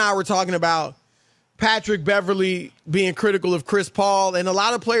Rob and I were talking about Patrick Beverley being critical of Chris Paul, and a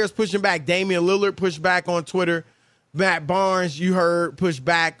lot of players pushing back. Damian Lillard pushed back on Twitter. Matt Barnes, you heard, pushed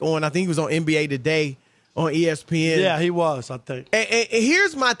back on, I think he was on NBA Today on ESPN. Yeah, he was, I think. And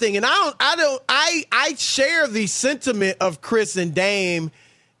here's my thing, and I share the sentiment of Chris and Dame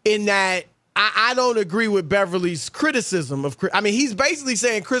in that I don't agree with Beverly's criticism of Chris. I mean, he's basically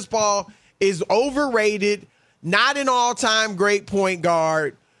saying Chris Paul is overrated, not an all-time great point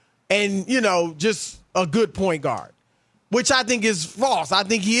guard, and, just a good point guard, which I think is false. I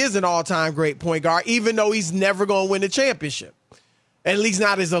think he is an all-time great point guard, even though he's never going to win a championship, at least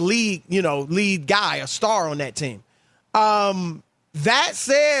not as a lead guy, a star on that team. That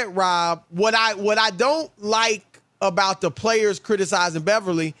said, Rob, what I don't like about the players criticizing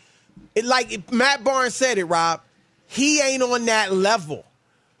Beverley, Matt Barnes said it, Rob, he ain't on that level.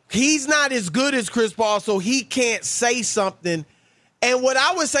 He's not as good as Chris Paul, so he can't say something. And what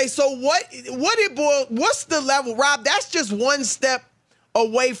I would say, so what's the level, Rob? That's just one step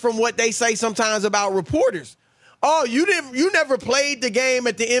away from what they say sometimes about reporters. Oh, you never played the game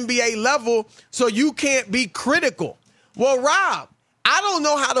at the NBA level, so you can't be critical. Well, Rob, I don't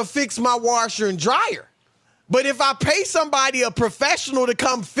know how to fix my washer and dryer. But if I pay somebody, a professional, to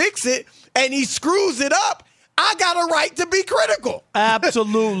come fix it and he screws it up, I got a right to be critical.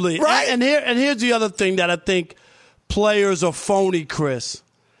 Absolutely. Right? And here's the other thing that I think players are phony, Chris,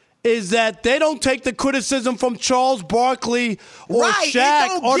 is that they don't take the criticism from Charles Barkley or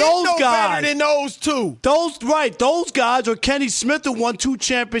Shaq or those guys. Better than those two. Those guys, or Kenny Smith, who won 2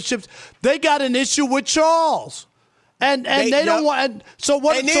 championships, they got an issue with Charles. And they don't want. So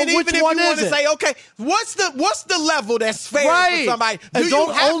what? And then so which one is it? Say, okay, what's the level that's fair right. for somebody? Do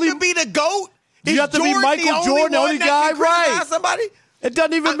you have to be the GOAT? Do you have to be Michael Jordan, the only guy? Right. Somebody? It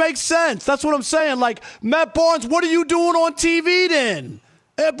doesn't even make sense. That's what I'm saying. Like, Matt Barnes, what are you doing on TV then?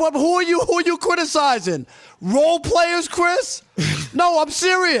 But who are you criticizing? Role players, Chris? No, I'm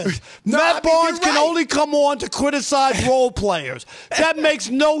serious. Matt Barnes can only come on to criticize role players. That makes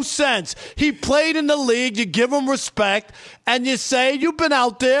no sense. He played in the league. You give him respect, and you say, you've been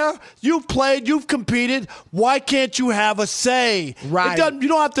out there, you've played, you've competed. Why can't you have a say? Right. You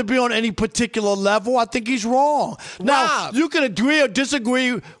don't have to be on any particular level. I think he's wrong. Now, you can agree or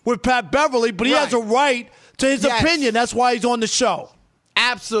disagree with Pat Beverley, but he has a right to his opinion. That's why he's on the show.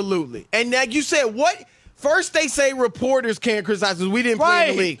 Absolutely. And now you said what? First they say reporters can't criticize because we didn't play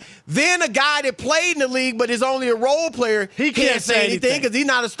in the league. Then a guy that played in the league but is only a role player, he can't say anything because he's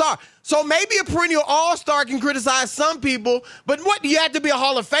not a star. So maybe a perennial all-star can criticize some people, but what, do you have to be a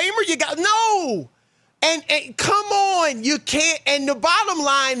Hall of Famer? You got no. And come on, you can't. And the bottom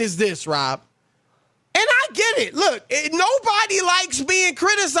line is this, Rob. And I get it. Look, nobody likes being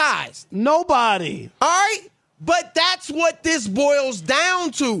criticized. Nobody. All right? But that's what this boils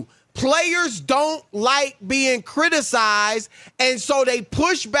down to. Players don't like being criticized, and so they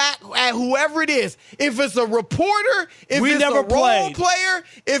push back at whoever it is. If it's a reporter, if it's a role player,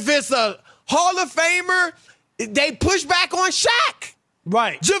 if it's a Hall of Famer, they push back on Shaq.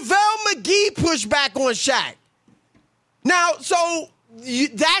 Right. JaVale McGee pushed back on Shaq. Now, so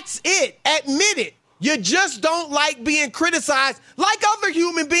that's it. Admit it. You just don't like being criticized like other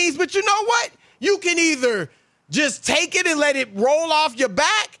human beings, but you know what? You can either just take it and let it roll off your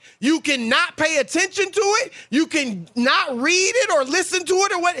back. You can not pay attention to it. You can not read it or listen to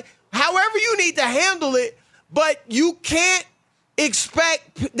it or what. However you need to handle it, but you can't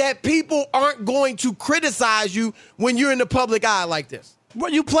expect that people aren't going to criticize you when you're in the public eye like this.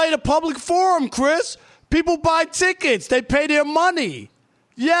 Well, you play the public forum, Chris. People buy tickets. They pay their money.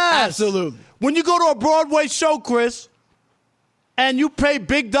 Yes. Absolutely. When you go to a Broadway show, Chris, and you pay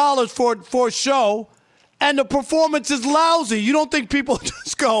big dollars for a show, and the performance is lousy, you don't think people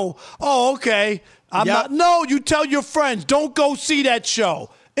just go, oh, okay, I'm not. No, you tell your friends, don't go see that show.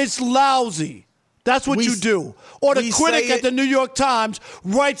 It's lousy. That's what you do. Or the critic at the New York Times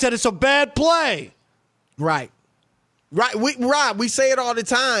writes that it's a bad play. Right. Rob, we say it all the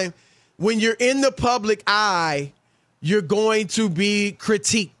time. When you're in the public eye, you're going to be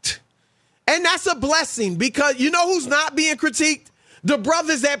critiqued. And that's a blessing because you know who's not being critiqued? The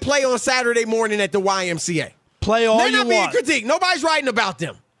brothers that play on Saturday morning at the YMCA. Play all you want. They're not being critiqued. Nobody's writing about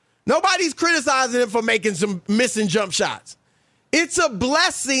them. Nobody's criticizing them for making some missing jump shots. It's a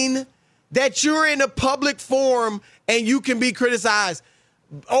blessing that you're in a public forum and you can be criticized.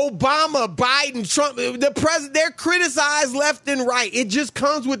 Obama, Biden, Trump, the president, they're criticized left and right. It just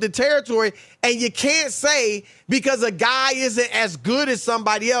comes with the territory, and you can't say because a guy isn't as good as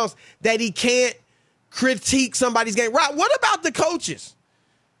somebody else that he can't critique somebody's game. Right? What about the coaches?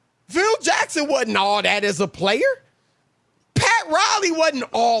 Phil Jackson wasn't all that as a player. Pat Riley wasn't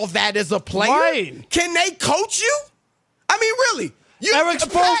all that as a player. Right. Can they coach you? I mean, really? Eric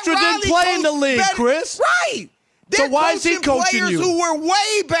Spoelstra didn't play in the league, better, Chris. Right. They're so why is he coaching players you? Who were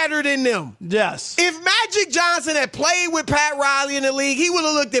way better than them. Yes. If Magic Johnson had played with Pat Riley in the league, he would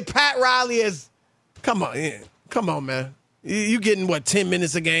have looked at Pat Riley as, come on, man. You getting, 10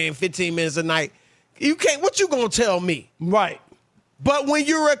 minutes a game, 15 minutes a night. You can't, what you going to tell me? Right. But when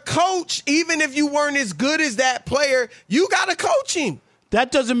you're a coach, even if you weren't as good as that player, you got to coach him. That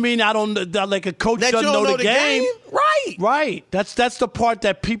doesn't mean I don't like a coach that doesn't know the game. Right. Right. That's the part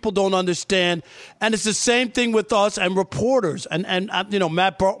that people don't understand. And it's the same thing with us and reporters. And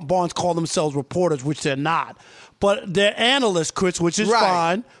Matt Barnes called themselves reporters, which they're not. But they're analysts, Chris, which is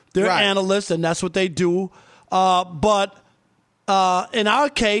fine. They're analysts, and that's what they do. But in our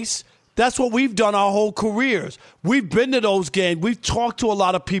case, that's what we've done our whole careers. We've been to those games. We've talked to a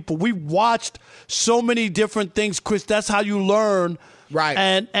lot of people. We've watched so many different things, Chris. That's how you learn. Right.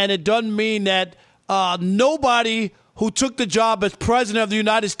 And it doesn't mean that nobody who took the job as president of the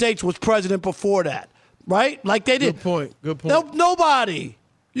United States was president before that. Right? Like they did. Good point. Nobody.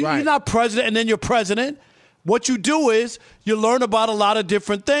 You're not president and then you're president. What you do is you learn about a lot of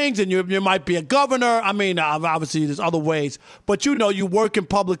different things, and you might be a governor. I mean, obviously there's other ways. But, you work in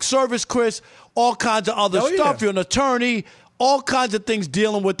public service, Chris, all kinds of other stuff. Yeah. You're an attorney, all kinds of things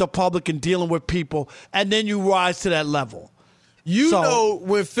dealing with the public and dealing with people, and then you rise to that level.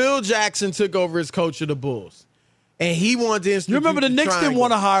 When Phil Jackson took over as coach of the Bulls, and he wanted to institute you remember the Knicks didn't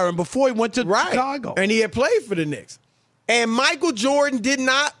want to hire him before he went to Chicago. And he had played for the Knicks. And Michael Jordan did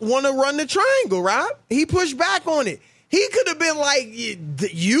not want to run the triangle, Rob. He pushed back on it. He could have been like,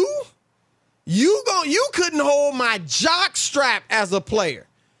 you couldn't hold my jock strap as a player.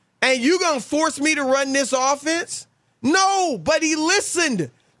 And you going to force me to run this offense? No, but he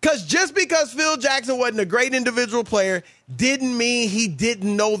listened. Because just because Phil Jackson wasn't a great individual player didn't mean he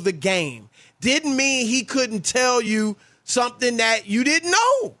didn't know the game. Didn't mean he couldn't tell you something that you didn't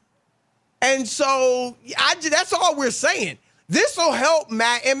know. And so that's all we're saying. This will help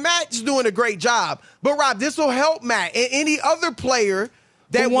Matt, and Matt's doing a great job. But, Rob, this will help Matt and any other player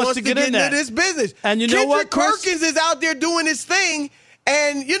that wants to get into this business. And you know what, Chris? Perkins is out there doing his thing.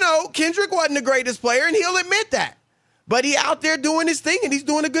 And, Kendrick wasn't the greatest player, and he'll admit that. But he out there doing his thing, and he's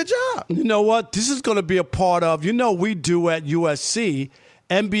doing a good job. You know what? This is going to be a part of, we do at USC,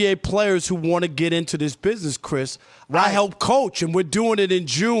 NBA players who want to get into this business, Chris. Right. I help coach, and we're doing it in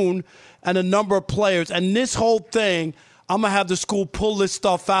June, and a number of players. And this whole thing, I'm going to have the school pull this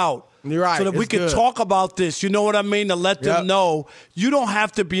stuff out. You're right. So that we can talk about this. You know what I mean? To let them know you don't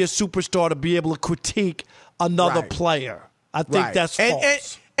have to be a superstar to be able to critique another player. I think that's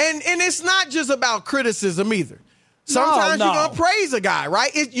false. And it's not just about criticism either. Sometimes you're going to praise a guy,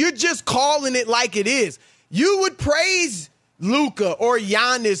 right? You're just calling it like it is. You would praise Luka or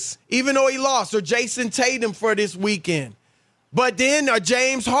Giannis, even though he lost, or Jason Tatum for this weekend. But then a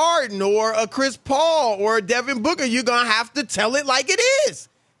James Harden or a Chris Paul or a Devin Booker, you're going to have to tell it like it is.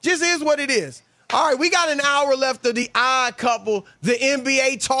 Just is what it is. All right, we got an hour left of the Odd Couple. The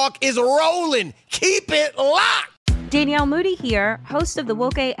NBA talk is rolling. Keep it locked. Danielle Moody here, host of the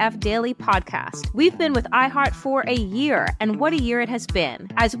Woke AF Daily podcast. We've been with iHeart for a year, and what a year it has been.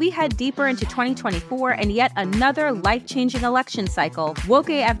 As we head deeper into 2024 and yet another life-changing election cycle, Woke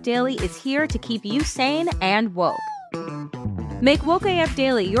AF Daily is here to keep you sane and woke. Make Woke AF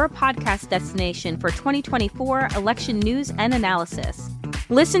Daily your podcast destination for 2024 election news and analysis.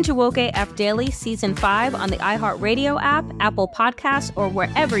 Listen to Woke AF Daily Season 5 on the iHeartRadio app, Apple Podcasts, or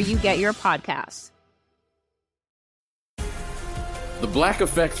wherever you get your podcasts. The Black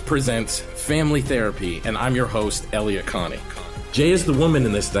Effect presents Family Therapy, and I'm your host, Elliot Connie. Jay is the woman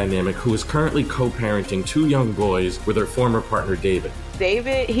in this dynamic who is currently co-parenting 2 young boys with her former partner, David.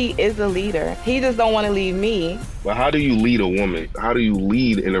 David, he is a leader. He just don't want to leave me. But how do you lead a woman? How do you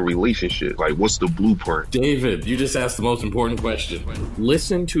lead in a relationship? Like, what's the blueprint? David, you just asked the most important question.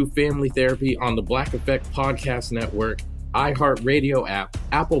 Listen to Family Therapy on the Black Effect Podcast Network, iHeartRadio app,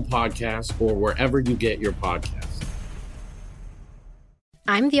 Apple Podcasts, or wherever you get your podcasts.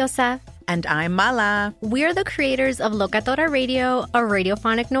 I'm Diosa. And I'm Mala. We're the creators of Locatora Radio, a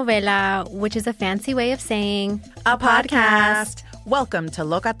radiophonic novela, which is a fancy way of saying a podcast. Welcome to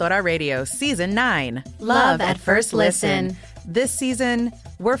Locatora Radio Season 9. Love at First Listen. This season,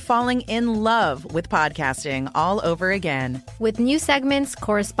 we're falling in love with podcasting all over again. With new segments,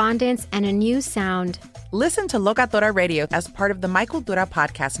 correspondence, and a new sound. Listen to Locatora Radio as part of the My Cultura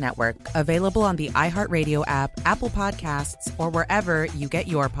Podcast Network. Available on the iHeartRadio app, Apple Podcasts, or wherever you get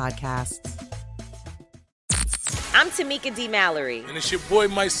your podcasts. I'm Tamika D. Mallory. And it's your boy,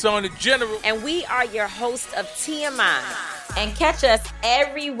 my son, the General. And we are your hosts of TMI. And catch us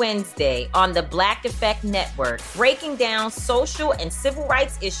every Wednesday on the Black Effect Network, breaking down social and civil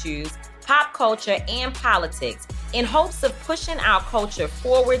rights issues, pop culture, and politics in hopes of pushing our culture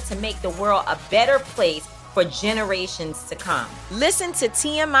forward to make the world a better place for generations to come. Listen to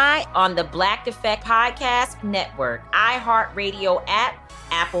TMI on the Black Effect Podcast Network, iHeartRadio app,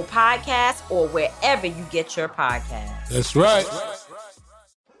 Apple Podcasts, or wherever you get your podcasts. That's right.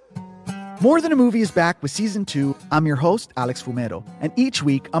 More Than a Movie is back with Season 2. I'm your host, Alex Fumero. And each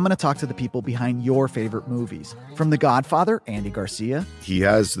week, I'm going to talk to the people behind your favorite movies. From The Godfather, Andy Garcia. He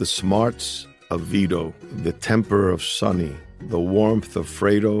has the smarts of Vito, the temper of Sonny, the warmth of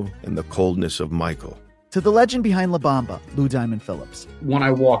Fredo, and the coldness of Michael. To the legend behind La Bamba, Lou Diamond Phillips. When I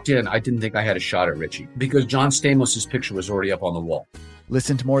walked in, I didn't think I had a shot at Richie because John Stamos' picture was already up on the wall.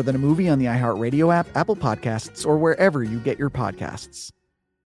 Listen to More Than a Movie on the iHeartRadio app, Apple Podcasts, or wherever you get your podcasts.